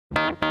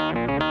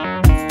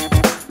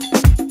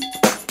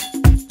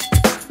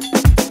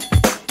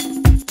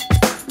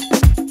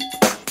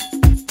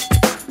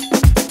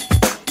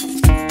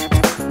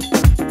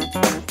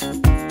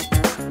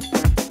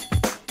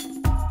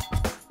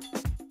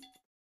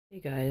Hey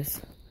guys,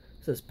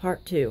 this is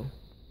part 2,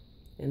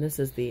 and this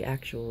is the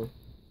actual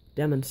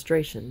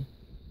demonstration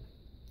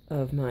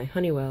of my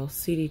Honeywell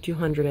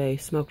CD200A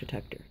smoke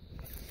detector.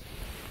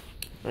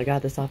 I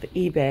got this off of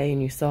eBay,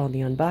 and you saw in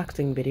the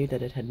unboxing video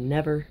that it had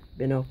never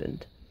been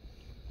opened.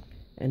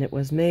 And it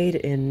was made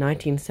in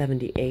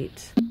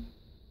 1978.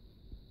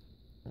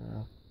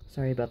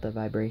 Sorry about the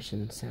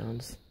vibration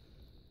sounds.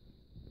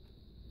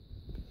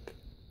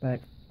 But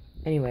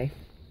anyway,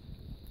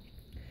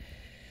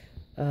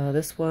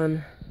 this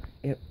one,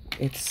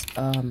 it's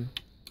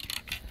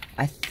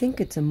I think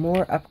it's a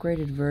more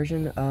upgraded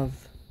version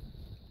of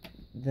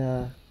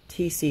the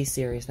TC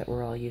series that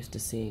we're all used to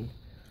seeing.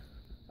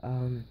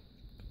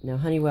 Now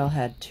Honeywell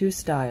had two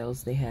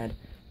styles. They had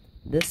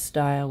this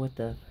style with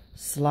the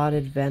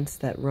slotted vents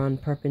that run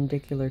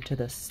perpendicular to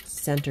the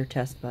center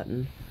test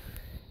button,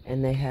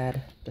 and they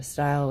had the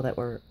style that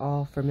we're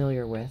all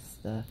familiar with,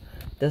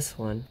 this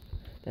one,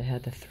 that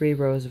had the 3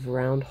 rows of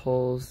round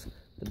holes,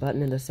 the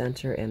button in the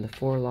center, and the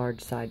 4 large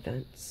side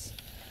vents.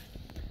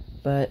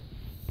 But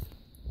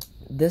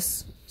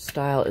this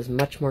style is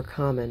much more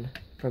common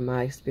from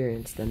my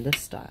experience than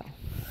this style,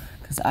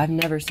 because I've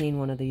never seen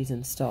one of these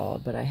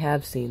installed, but I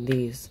have seen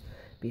these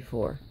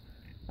before.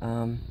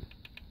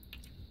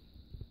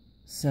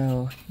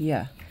 So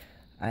yeah,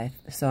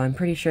 so I'm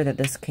pretty sure that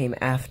this came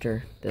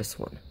after this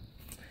one.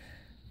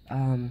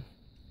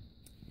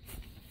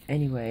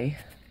 Anyway,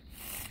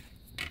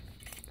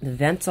 the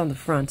vents on the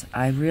front,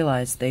 I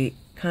realized they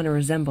kind of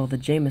resemble the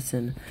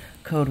Jameson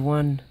Code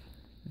 1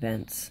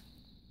 vents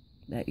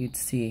that you'd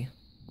see,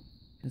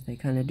 because they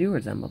kind of do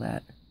resemble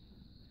that.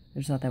 I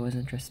just thought that was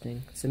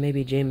interesting. So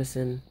maybe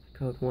Jameson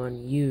Code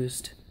 1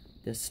 used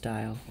this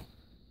style,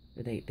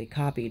 or they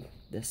copied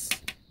this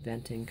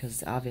venting,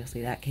 because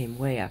obviously that came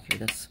way after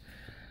this.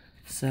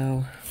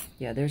 So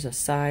yeah, there's a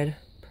side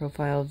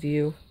profile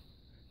view.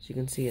 As you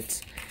can see,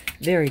 it's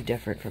very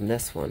different from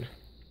this one.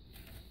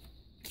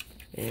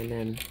 And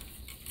then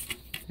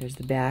there's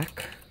the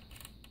back.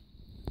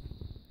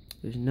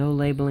 There's no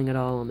labeling at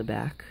all on the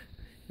back,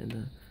 and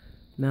the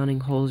mounting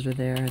holes are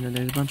there, and then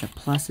there's a bunch of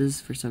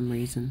pluses for some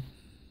reason.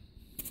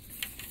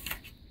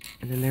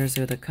 And then there's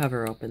where the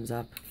cover opens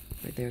up.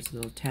 Right there's a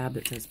little tab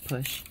that says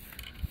push.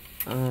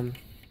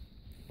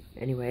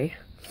 Anyway,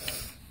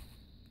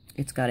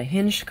 it's got a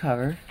hinged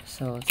cover,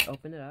 so let's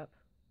open it up.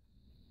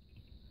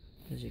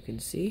 As you can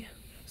see.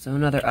 So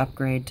another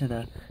upgrade to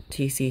the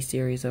TC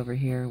series over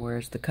here,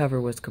 whereas the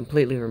cover was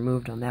completely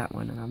removed on that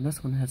one, and on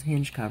this one it has a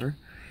hinge cover.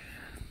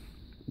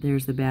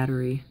 There's the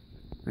battery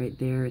right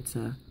there. It's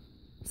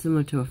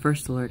similar to a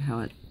First Alert,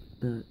 how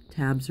the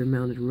tabs are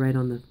mounted right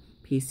on the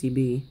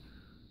PCB.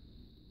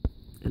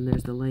 And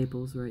there's the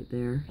labels right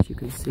there, as you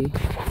can see.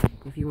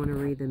 If you want to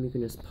read them, you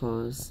can just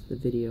pause the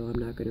video. I'm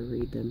not going to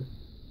read them.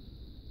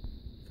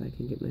 If I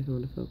can get my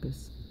phone to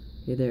focus.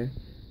 Okay, there.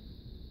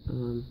 If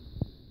you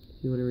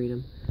want to read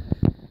them.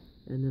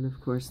 And then,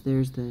 of course,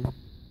 there's the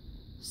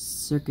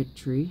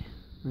circuitry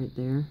right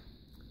there.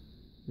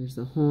 There's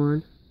the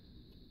horn.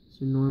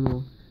 It's your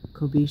normal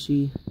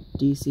Kobishi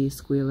DC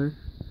squealer.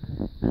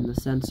 And the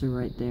sensor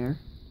right there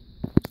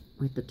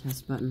with the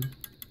test button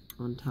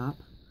on top.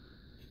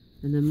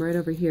 And then right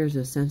over here is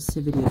a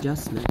sensitivity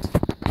adjustment.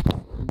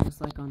 And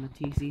just like on the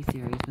TC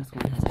series, this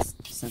one has a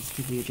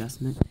sensitivity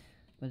adjustment,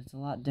 but it's a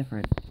lot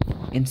different.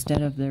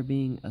 Instead of there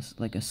being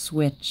like a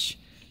switch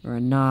or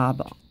a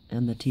knob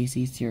in the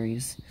TC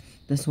series,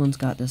 this one's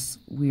got this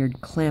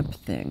weird clamp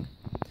thing.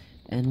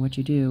 And what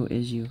you do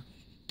is you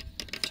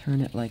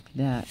turn it like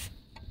that.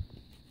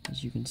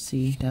 As you can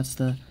see, that's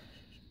the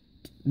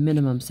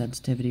minimum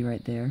sensitivity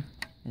right there.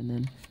 And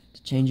then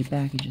to change it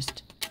back, you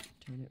just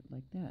turn it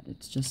like that.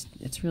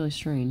 It's really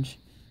strange.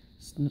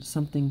 It's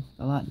something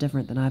a lot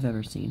different than I've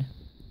ever seen.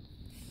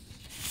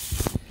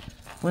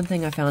 One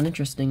thing I found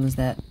interesting is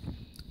that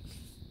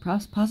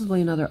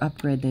possibly another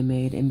upgrade they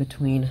made in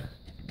between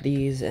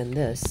these and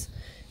this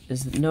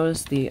is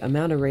notice the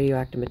amount of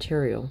radioactive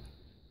material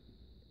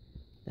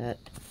that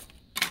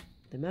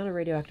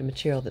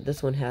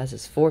this one has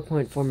is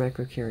 4.4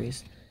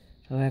 microcuries.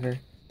 However,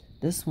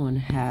 this one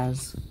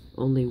has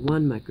only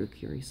 1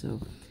 microcurie,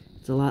 so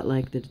it's a lot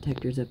like the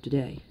detectors of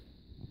today.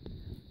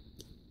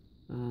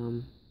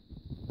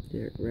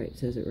 There, right,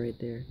 says it right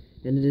there.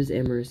 And it is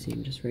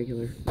Americium, just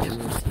regular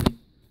Americium.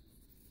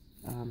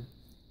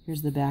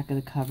 Here's the back of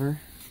the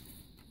cover.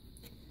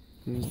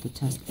 Here's the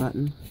test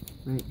button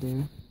right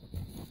there.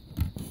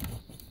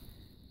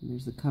 And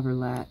there's the cover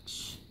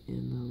latch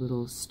and the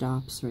little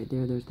stops right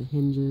there. There's the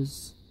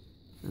hinges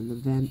and the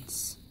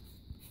vents.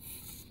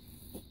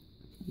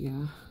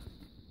 Yeah.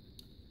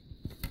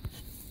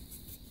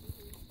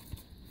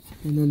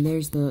 And then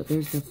there's the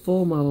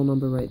full model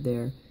number right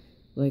there.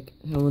 Like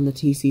how in the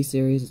TC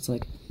series it's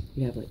like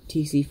you have like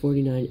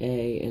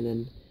TC49A, and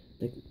then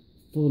the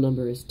full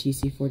number is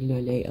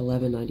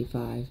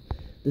TC49A1003.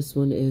 This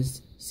one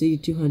is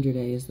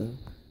CD200A is the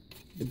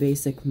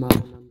basic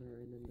model number,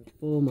 and then the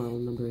full model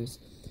number is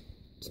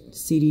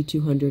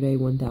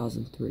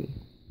CD200A1003.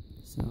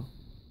 So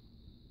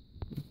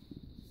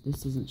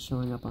this isn't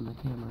showing up on the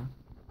camera.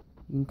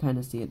 You can kind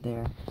of see it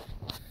there.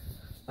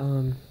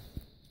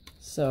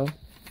 So,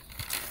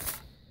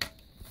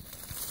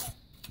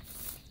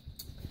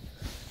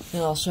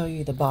 now I'll show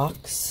you the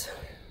box.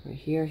 Right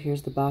here,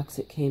 here's the box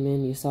it came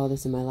in. You saw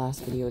this in my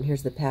last video, and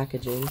here's the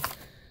packaging.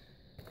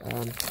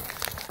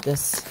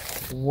 This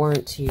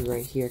warranty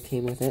right here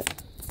came with it.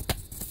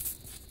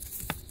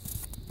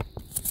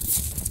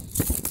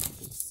 You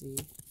can see.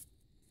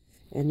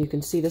 And you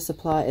can see this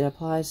it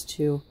applies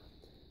to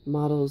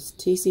models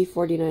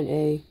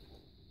TC49A.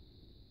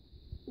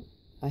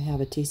 I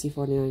have a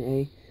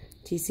TC49A.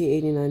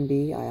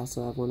 TC89B, I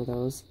also have one of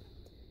those.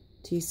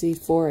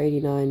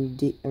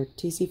 TC489D, or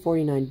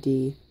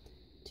TC49D,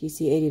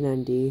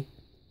 TC89D,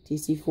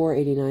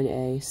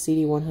 TC489A,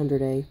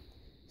 CD100A,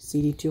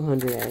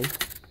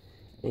 CD200A,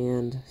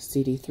 and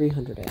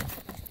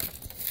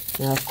CD300A.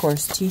 Now, of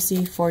course,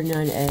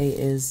 TC49A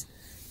is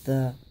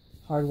the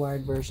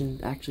hardwired version.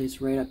 Actually,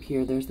 it's right up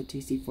here. There's the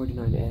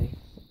TC49A.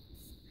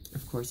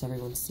 Of course,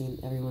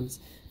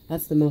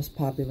 that's the most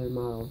popular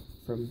model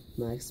from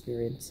my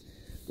experience.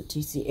 The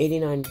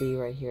TC89B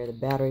right here, the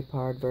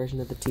battery-powered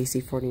version of the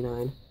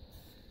TC49.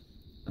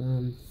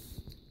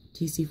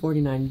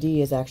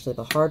 TC49D is actually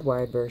the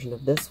hardwired version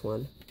of this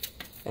one,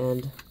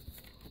 and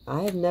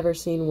I have never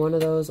seen one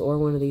of those or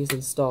one of these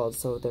installed,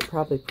 so they're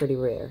probably pretty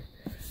rare.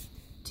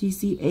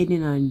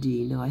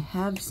 TC89D. Now, I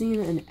have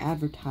seen an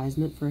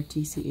advertisement for a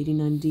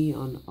TC89D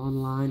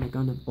online, like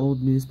on an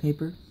old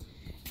newspaper,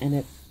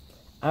 and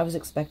I was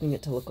expecting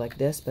it to look like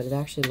this, but it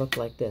actually looked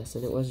like this,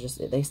 and it was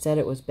just, they said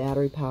it was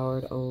battery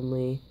powered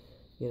only,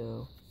 you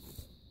know,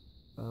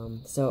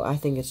 so I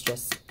think it's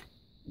just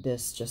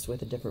this, just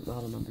with a different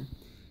model number.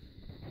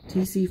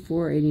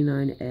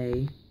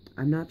 TC489A,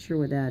 I'm not sure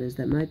what that is.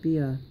 That might be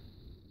a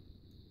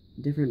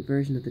different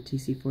version of the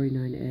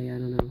TC49A, I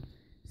don't know.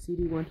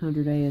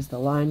 CD200A is the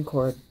line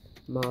cord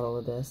model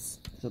of this,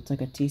 so it's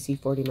like a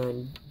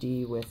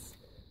TC49D with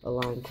a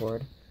line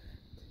cord.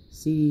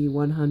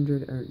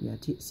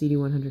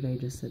 CD100A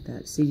just said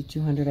that.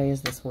 CD200A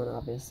is this one,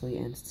 obviously,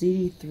 and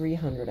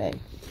CD300A.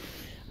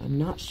 I'm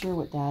not sure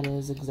what that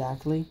is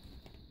exactly,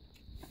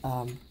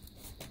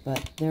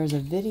 but there's a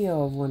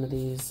video of one of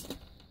these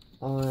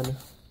on,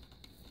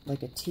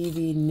 like, a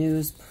TV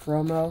news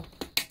promo.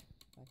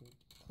 I can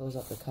close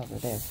up the cover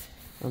there.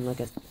 On, like,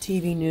 a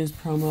TV news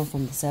promo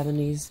from the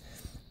 70s,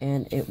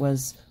 and it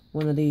was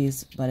one of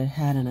these, but it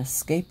had an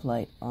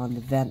EscapeLight on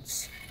the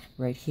vents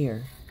right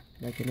here,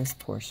 like in this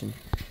portion.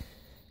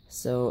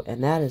 So,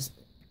 and that is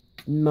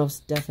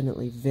most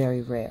definitely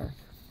very rare.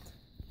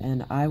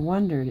 And I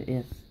wondered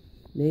if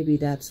maybe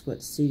that's what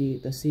the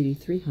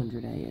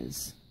CD300A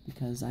is,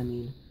 because, I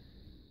mean,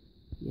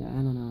 yeah,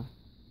 I don't know.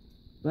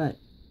 But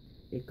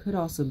it could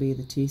also be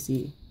the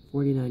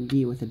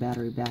TC49D with a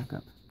battery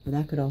backup. But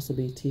that could also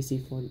be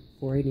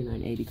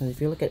TC489A, because if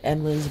you look at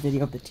Enlin's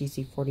video of the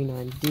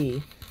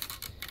TC49D,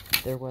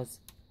 there was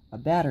a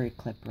battery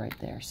clip right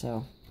there,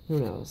 so who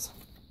knows.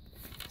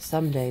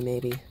 Someday,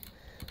 maybe,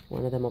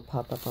 one of them will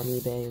pop up on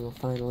eBay and we'll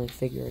finally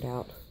figure it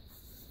out.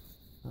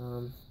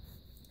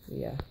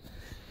 Yeah.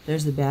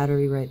 There's the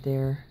battery right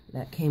there.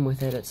 That came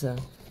with it. It's a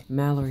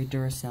Mallory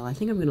Duracell. I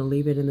think I'm going to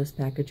leave it in this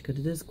package because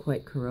it is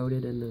quite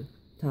corroded and the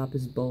top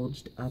is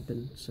bulged up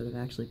and sort of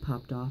actually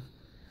popped off.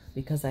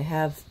 Because I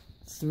have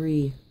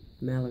 3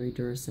 Mallory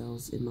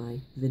Duracells in my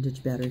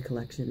vintage battery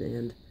collection,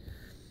 and,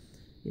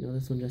 you know,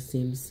 this one just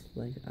seems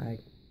like I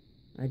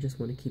just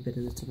want to keep it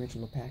in its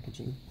original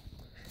packaging.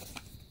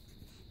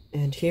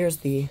 And here's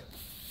the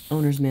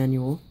owner's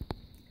manual.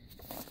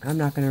 I'm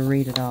not going to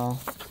read it all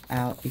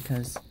out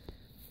because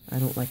I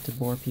don't like to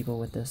bore people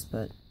with this,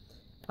 but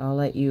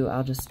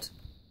I'll just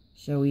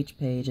show each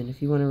page, and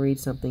if you want to read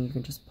something, you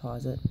can just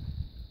pause it.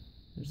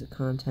 There's the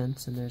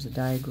contents, and there's a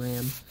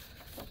diagram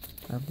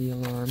of the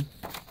alarm.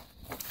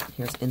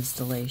 Here's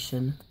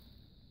installation.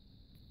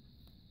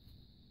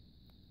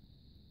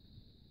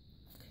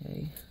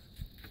 Okay.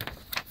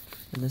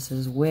 And this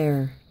is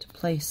where to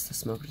place the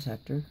smoke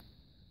detector.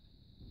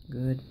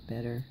 Good,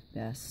 better,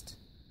 best.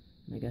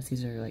 And I guess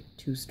these are like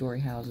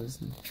 2-story houses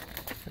and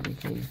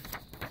everything.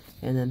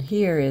 And then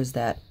here is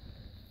that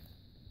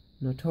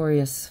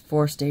notorious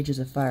 4 stages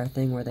of fire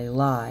thing where they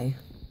lie.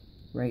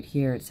 Right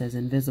here it says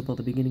invisible.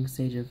 The beginning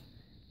stage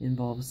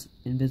involves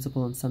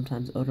invisible and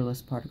sometimes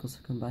odorless particles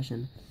of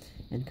combustion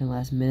and can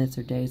last minutes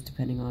or days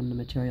depending on the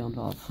material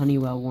involved.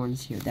 Honeywell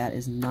warns here. That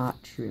is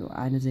not true.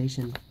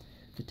 Ionization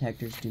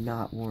detectors do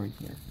not warn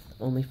here.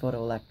 Only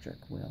photoelectric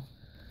will.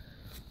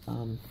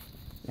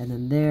 And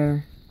then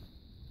there,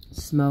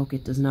 smoke,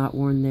 it does not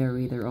warn there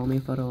either. Only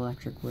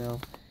photoelectric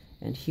will.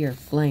 And here,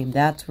 flame,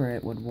 that's where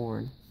it would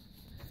warn.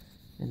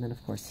 And then,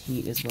 of course,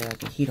 heat is where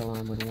the heat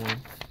alarm would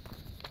warn.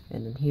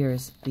 And then here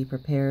is be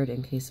prepared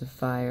in case of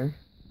fire.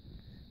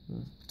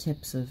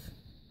 Tips of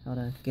how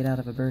to get out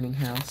of a burning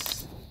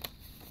house.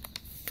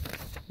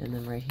 And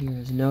then right here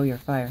is know your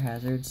fire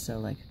hazards, so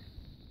like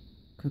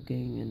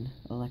cooking and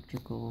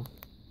electrical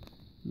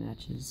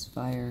matches,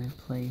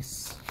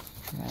 fireplace,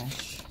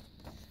 trash,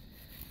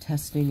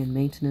 testing and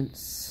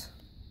maintenance.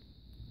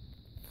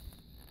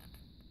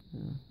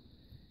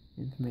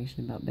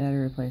 information about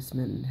battery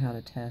replacement and how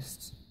to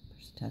test.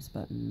 Push the test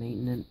button,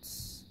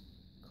 maintenance,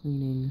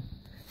 cleaning.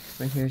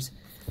 Right here's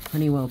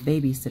Honeywell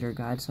babysitter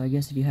guide. So I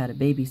guess if you had a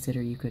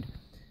babysitter, you could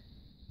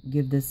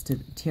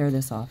tear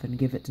this off and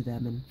give it to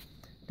them, and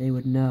they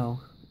would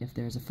know if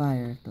there's a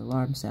fire, if the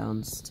alarm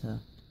sounds, to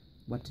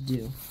what to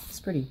do. It's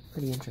pretty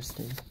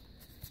interesting.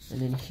 And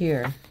then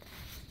here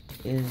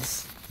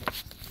is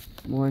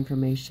more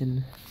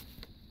information,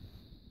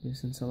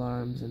 nuisance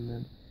alarms, and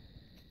then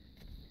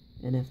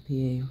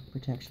NFPA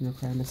protection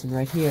requirements. And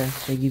right here,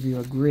 they give you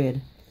a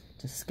grid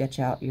to sketch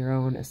out your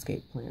own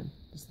escape plan.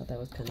 Just thought that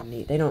was kind of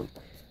neat.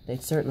 They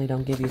certainly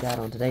don't give you that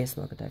on today's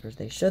smoke detectors.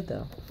 They should,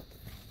 though.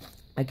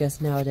 I guess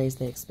nowadays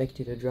they expect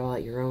you to draw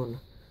out your own.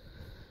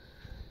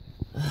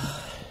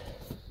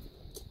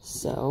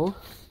 So,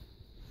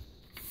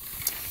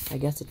 I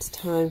guess it's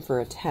time for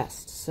a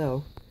test.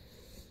 So,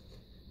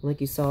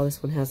 like you saw,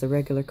 this one has a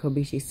regular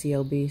Kobishi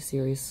CLB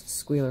series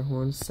squealer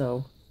horn,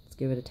 so let's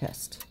give it a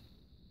test.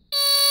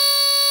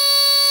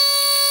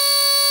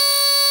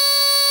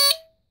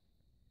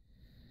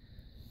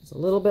 It's a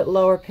little bit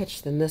lower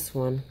pitched than this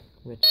one,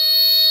 which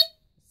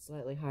is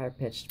slightly higher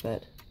pitched,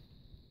 but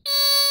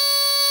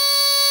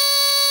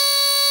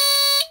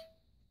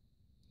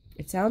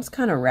it sounds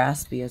kind of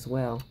raspy as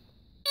well.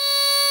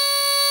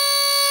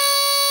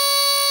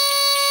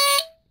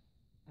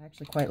 I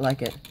actually quite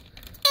like it.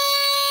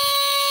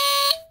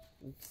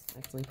 Oops, I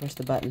accidentally pushed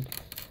the button.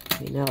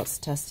 Okay, now let's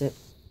test it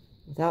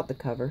without the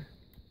cover.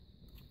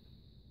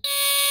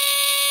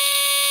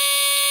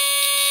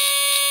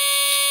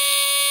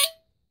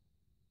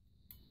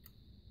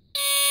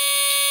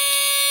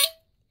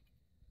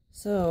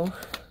 So,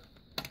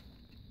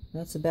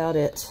 that's about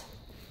it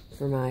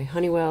for my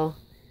Honeywell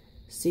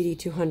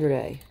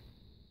CD200A.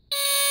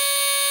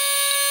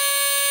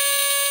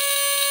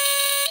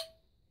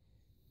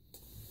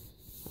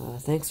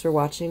 Thanks for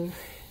watching,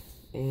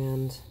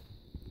 and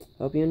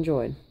hope you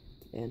enjoyed,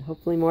 and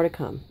hopefully more to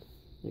come.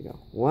 There you go.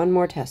 One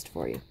more test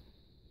for you.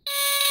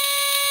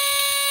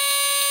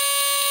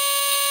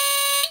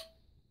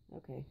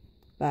 Okay,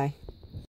 bye.